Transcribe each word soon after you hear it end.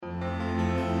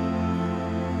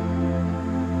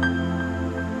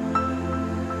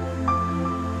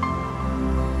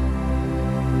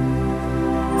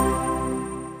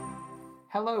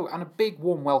Hello, and a big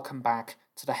warm welcome back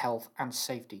to the Health and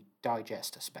Safety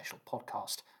Digest, a special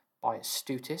podcast by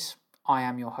Astutis. I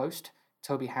am your host,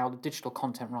 Toby Howell, the digital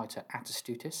content writer at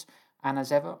Astutis, and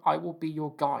as ever, I will be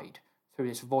your guide through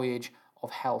this voyage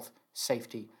of health,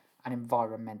 safety, and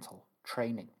environmental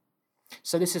training.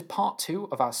 So this is part 2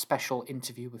 of our special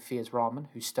interview with Fiaz Rahman,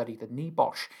 who studied the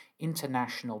NEBOSH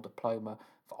International Diploma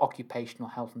for Occupational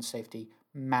Health and Safety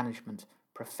Management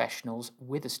Professionals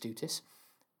with Astutis.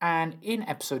 And in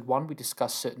episode 1, we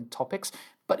discussed certain topics,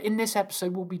 but in this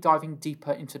episode, we'll be diving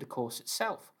deeper into the course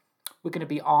itself. We're going to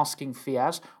be asking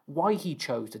Fiaz why he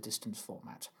chose the distance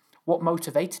format, what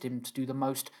motivated him to do the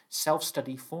most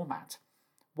self-study format,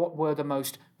 what were the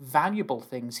most valuable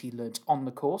things he learnt on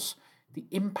the course, the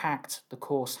impact the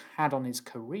course had on his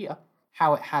career,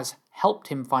 how it has helped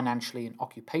him financially and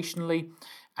occupationally,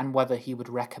 and whether he would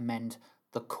recommend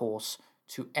the course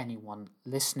to anyone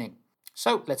listening.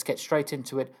 So let's get straight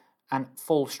into it and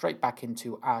fall straight back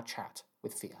into our chat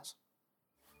with Fiaz.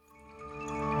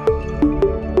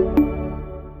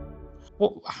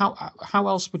 How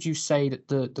else would you say that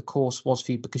the course was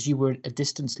for you? Because you were a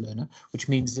distance learner, which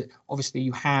means that obviously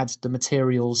you had the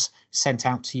materials sent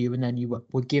out to you and then you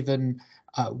were given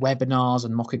webinars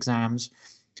and mock exams.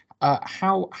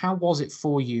 How was it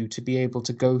for you to be able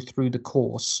to go through the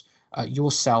course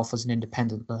yourself as an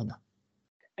independent learner?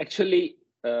 Actually,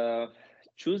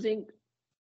 choosing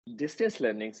distance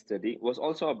learning study was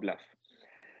also a bluff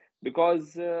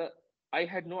because I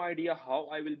had no idea how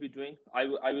I will be doing. I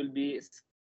will be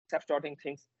self-taught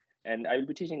things and I will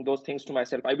be teaching those things to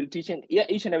myself. I will teach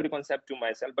each and every concept to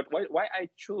myself. But why I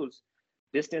chose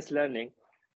distance learning,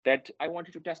 that I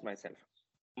wanted to test myself.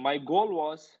 My goal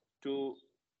was to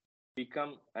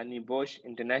become a NEBOSH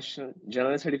International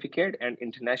General Certificate and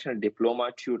International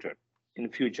Diploma tutor in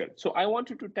future. So I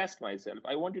wanted to test myself.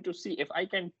 I wanted to see if I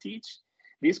can teach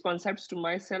these concepts to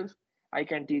myself, I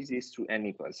can teach this to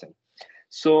any person.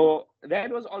 So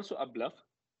that was also a bluff.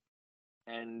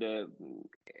 And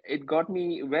it got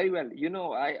me very well. You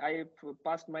know, I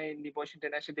passed my NEBOSH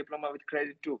International Diploma with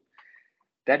credit too.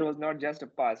 That was not just a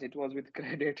pass, it was with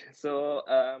credit. So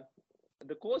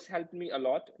the course helped me a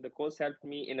lot. The course helped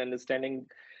me in understanding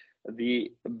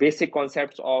the basic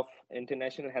concepts of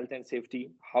international health and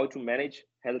safety, how to manage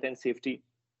health and safety.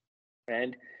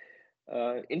 And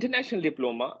international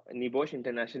diploma, NEBOSH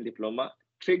International Diploma,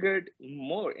 triggered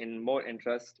more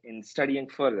interest in studying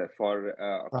further for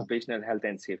occupational health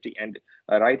and safety. And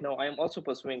right now, I am also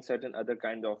pursuing certain other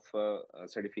kind of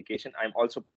certification. I'm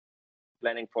also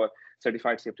planning for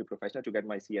certified safety professional to get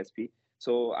my CSP.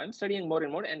 So I'm studying more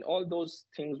and more, and all those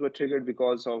things were triggered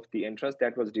because of the interest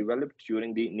that was developed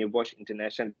during the NEBOSH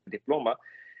International Diploma.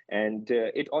 And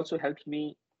it also helped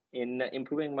me in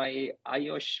improving my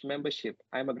IOSH membership.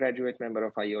 I'm a graduate member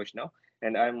of IOSH now,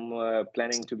 and I'm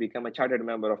planning to become a chartered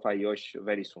member of IOSH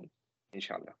very soon,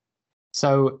 inshallah.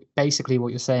 So basically what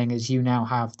you're saying is you now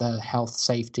have the health,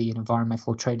 safety and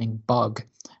environmental training bug,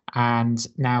 and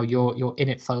now you're in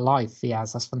it for life,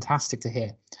 Fiaz. That's fantastic to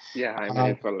hear. Yeah, I'm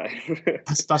in it for life.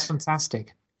 That's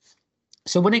fantastic.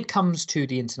 So when it comes to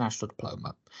the international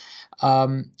diploma,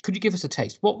 could you give us a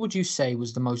taste? What would you say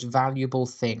was the most valuable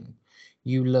thing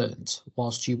you learned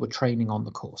whilst you were training on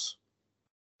the course?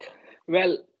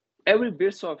 Well, every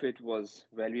bit of it was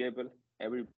valuable.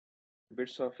 Every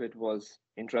bit of it was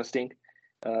interesting.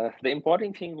 The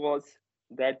important thing was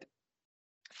that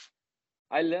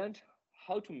I learned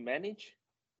how to manage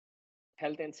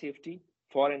health and safety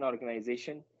for an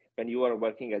organization when you are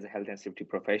working as a health and safety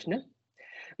professional.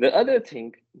 The other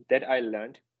thing that I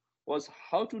learned was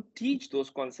how to teach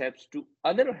those concepts to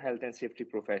other health and safety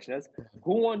professionals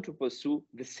who want to pursue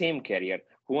the same career,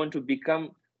 who want to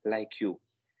become like you.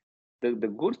 The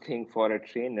good thing for a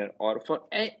trainer or for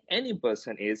any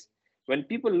person is when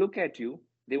people look at you,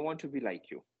 they want to be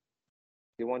like you.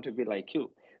 They want to be like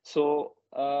you. So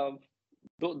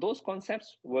those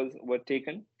concepts were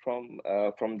taken from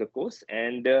the course,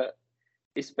 and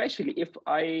especially if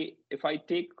I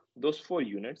take those 4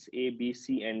 units, A, B,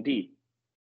 C, and D.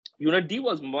 Unit D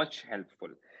was much helpful.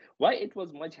 Why it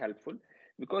was much helpful?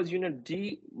 Because Unit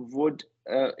D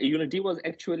was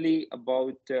actually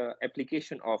about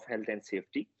application of health and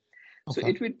safety. Okay. So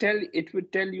it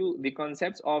would tell you the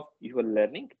concepts of your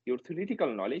learning, your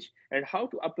theoretical knowledge, and how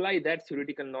to apply that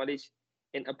theoretical knowledge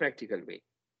in a practical way.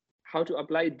 How to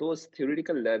apply those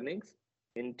theoretical learnings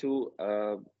into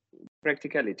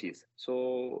practicalities.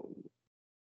 So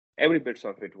every bit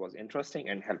of it was interesting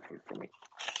and helpful for me.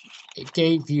 It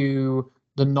gave you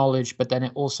the knowledge, but then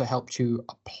it also helped you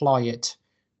apply it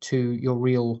to your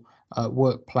real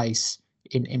workplace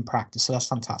in practice. So that's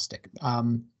fantastic.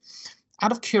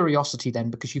 Out of curiosity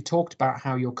then, because you've talked about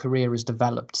how your career has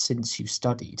developed since you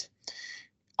studied,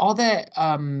 are there,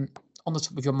 on the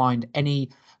top of your mind, any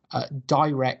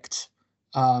direct,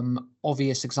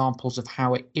 obvious examples of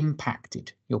how it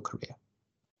impacted your career?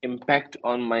 Impact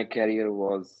on my career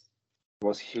was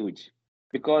huge,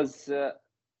 because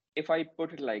if I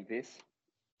put it like this,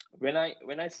 when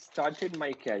I started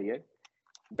my career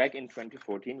back in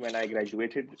 2014, when I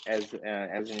graduated as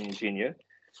an engineer,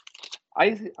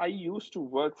 I used to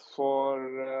work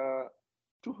for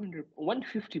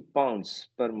 150 pounds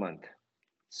per month.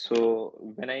 So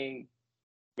when I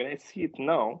see it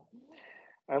now,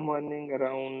 I'm earning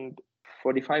around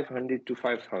 4,500 to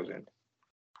 5,000.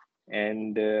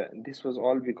 And this was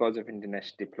all because of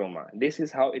international diploma. This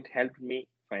is how it helped me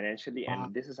financially,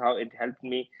 and this is how it helped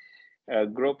me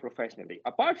grow professionally.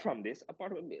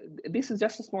 This is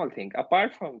just a small thing.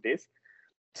 Apart from this,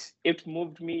 it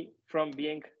moved me from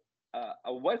being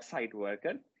a work site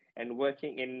worker and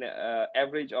working in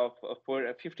average of for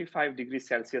a 55 degrees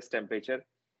Celsius temperature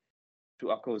to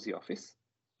a cozy office.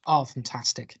 Oh,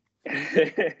 fantastic.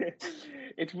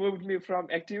 It moved me from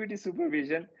activity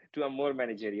supervision to a more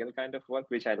managerial kind of work,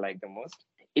 which I like the most.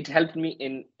 It helped me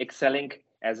in excelling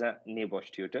as a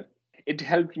NEBOSH tutor. It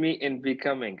helped me in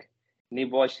becoming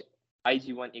NEBOSH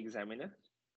IG1 examiner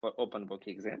for open book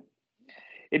exam.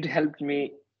 It helped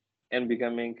me in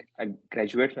becoming a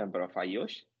graduate member of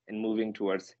IOSH and moving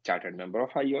towards chartered member of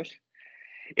IOSH.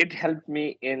 It helped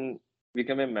me in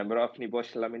becoming a member of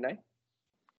NEBOSH alumni.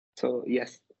 So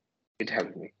yes, it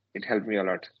helped me. It helped me a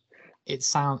lot. It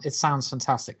sounds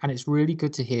fantastic, and it's really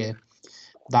good to hear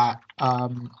that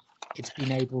it's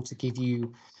been able to give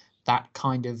you that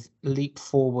kind of leap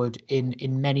forward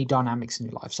in many dynamics in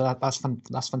your life. So that's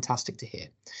fantastic to hear.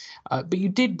 But you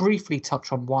did briefly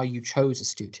touch on why you chose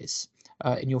Astutis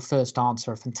in your first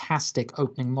answer. A fantastic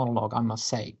opening monologue, I must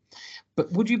say.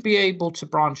 But would you be able to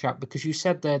branch out, because you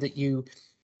said there that you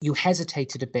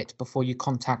hesitated a bit before you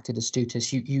contacted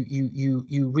Astutis.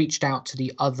 You reached out to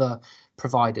the other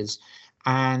providers,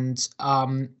 and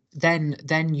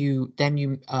then you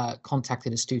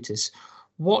contacted Astutis.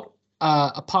 What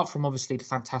apart from obviously the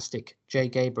fantastic Jay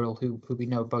Gabriel, who we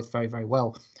know both very, very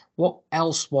well, what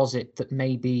else was it that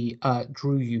maybe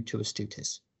drew you to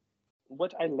Astutis?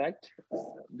 What I liked,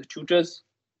 the tutors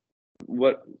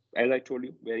were, as I told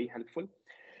you, very helpful.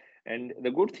 And the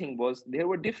good thing was there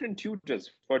were different tutors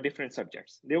for different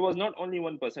subjects. There was not only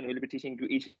one person who will be teaching to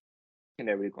each and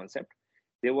every concept.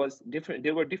 There were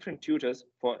different tutors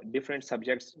for different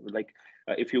subjects. Like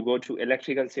if you go to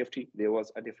electrical safety, there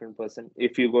was a different person.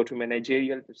 If you go to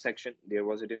managerial section, there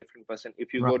was a different person.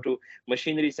 If you go to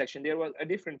machinery section, there was a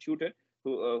different tutor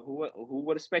who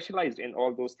were specialized in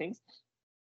all those things.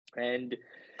 And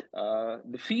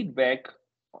the feedback,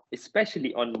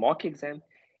 especially on mock exam,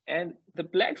 and the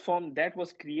platform that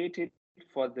was created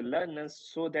for the learners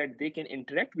so that they can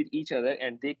interact with each other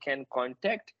and they can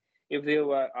contact if there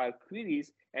are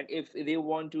queries, and if they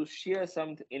want to share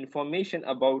some information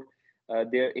about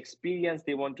their experience,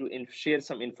 they want to share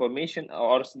some information,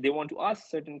 or they want to ask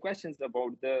certain questions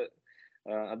about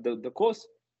the course.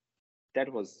 That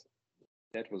was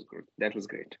good. That was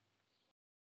great.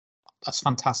 That's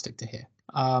fantastic to hear.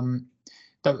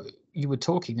 Though you were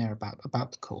talking there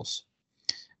about the course,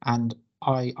 and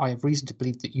I have reason to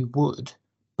believe that you would,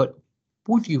 but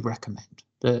would you recommend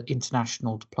the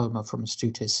international diploma from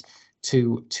Astutis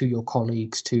to your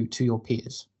colleagues, to your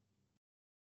peers?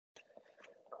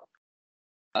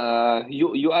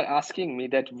 You are asking me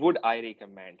that would I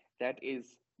recommend? That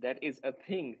is a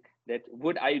thing that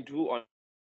would I do or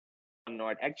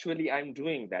not? Actually, I'm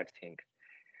doing that thing.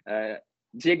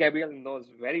 Jay Gabriel knows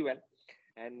very well,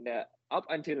 and up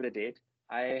until the date,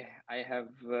 I have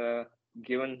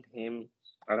given him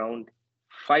around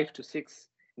 5 to 6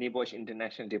 NEBOSH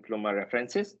international diploma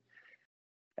references.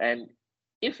 And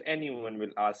if anyone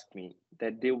will ask me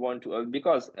that they want to,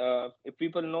 because if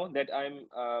people know that I'm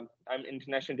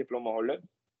international diploma holder,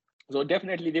 so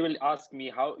definitely they will ask me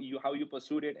how you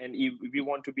pursued it, and if we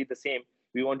want to be the same,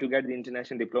 we want to get the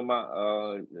international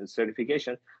diploma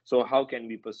certification. So how can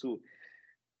we pursue?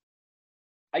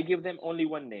 I give them only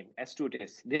one name,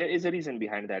 Astutis. There is a reason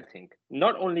behind that thing.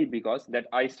 Not only because that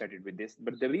I started with this,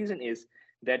 but the reason is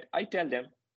that I tell them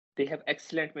they have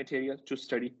excellent material to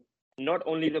study. Not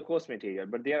only the course material,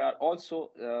 but there are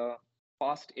also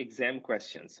past exam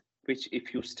questions, which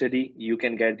if you study, you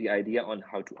can get the idea on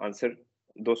how to answer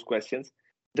those questions.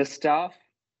 The staff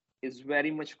is very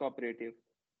much cooperative.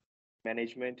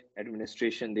 Management,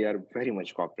 administration, they are very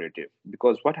much cooperative,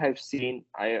 because what I've seen,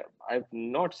 I've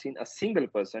not seen a single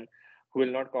person who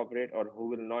will not cooperate or who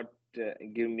will not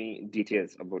give me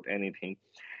details about anything.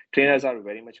 Trainers are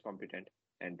very much competent,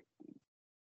 and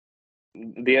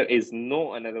there is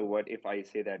no another word if I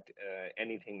say that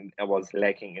anything was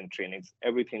lacking in trainings.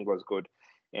 Everything was good.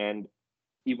 And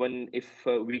even if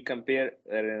we compare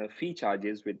fee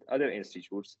charges with other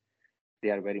institutes, they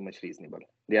are very much reasonable.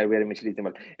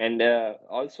 And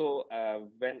also,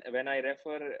 when I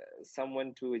refer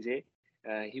someone to Jay,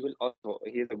 he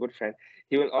is a good friend.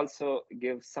 He will also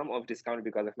give some of discount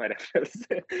because of my referrals.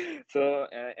 So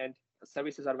and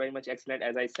services are very much excellent.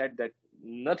 As I said, that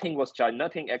nothing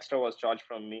extra was charged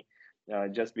from me,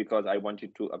 just because I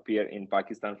wanted to appear in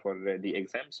Pakistan for the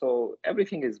exam. So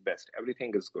everything is best.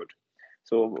 Everything is good.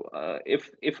 So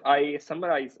if I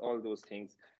summarize all those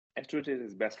things, Astutis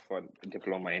is best for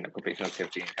diploma in occupational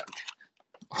safety and health.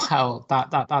 Well,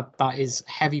 that is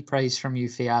heavy praise from you,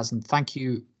 Fiaz, and thank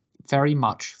you very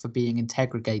much for being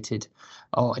interrogated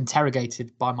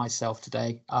by myself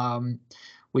today.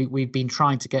 We've been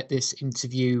trying to get this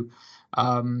interview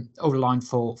over the line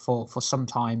for some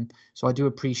time, so I do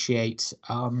appreciate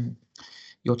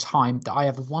your time. I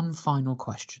have one final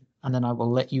question, and then I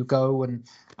will let you go and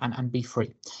be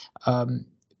free.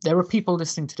 There are people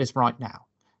listening to this right now,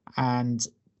 and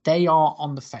they are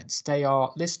on the fence. They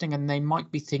are listening, and they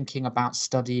might be thinking about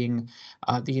studying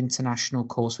the international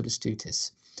course with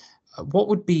Astutis. What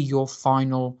would be your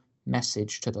final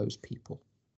message to those people?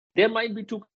 There might be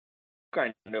two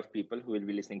kind of people who will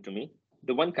be listening to me.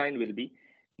 The one kind will be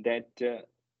that the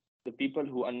people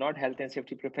who are not health and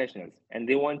safety professionals and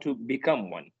they want to become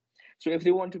one. So if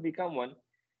they want to become one,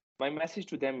 my message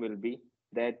to them will be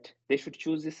that they should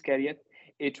choose this career.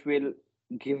 It will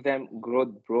give them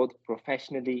growth both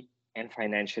professionally and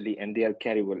financially, and their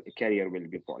career will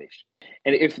be polished.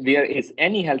 And if there is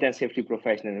any health and safety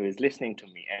professional who is listening to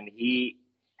me and he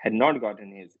had not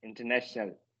gotten his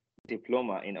international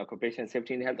diploma in occupational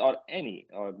safety and health or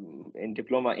in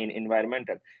diploma in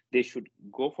environmental, they should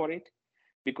go for it,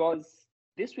 because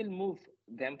this will move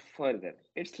them further.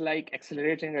 It's like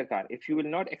accelerating a car. If you will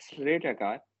not accelerate a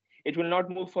car, it will not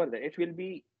move further. It will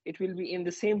be in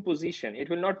the same position. It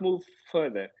will not move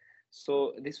further.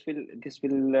 So this will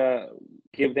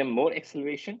give them more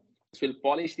acceleration. This will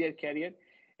polish their career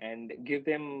and give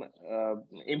them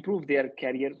improve their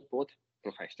career both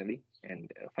professionally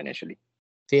and financially.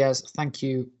 Fiaz, thank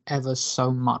you ever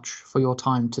so much for your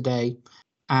time today,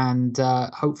 and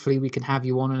hopefully we can have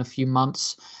you on in a few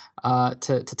months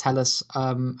to tell us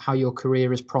how your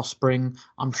career is prospering.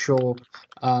 I'm sure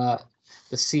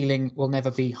the ceiling will never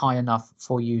be high enough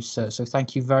for you, sir. So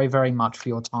thank you very, very much for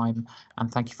your time, and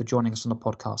thank you for joining us on the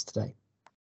podcast today.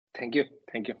 Thank you.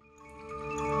 Thank you.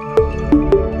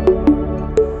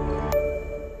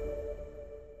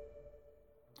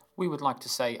 We would like to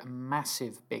say a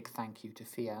massive big thank you to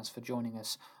Fiaz for joining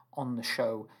us on the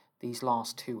show these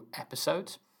last 2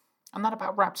 episodes. And that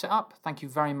about wraps it up. Thank you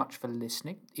very much for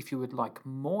listening. If you would like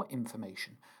more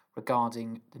information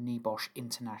regarding the NEBOSH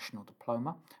International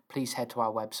Diploma, please head to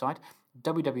our website,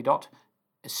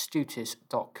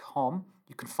 www.astutis.com.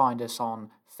 You can find us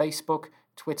on Facebook,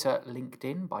 Twitter,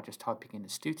 LinkedIn by just typing in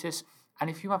Astutis. And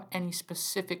if you have any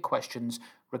specific questions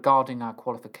regarding our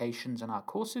qualifications and our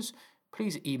courses,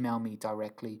 please email me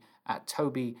directly at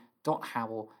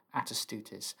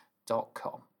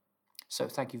toby.howell@astutis.com. So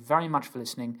thank you very much for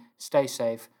listening. Stay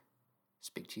safe.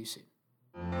 Speak to you soon.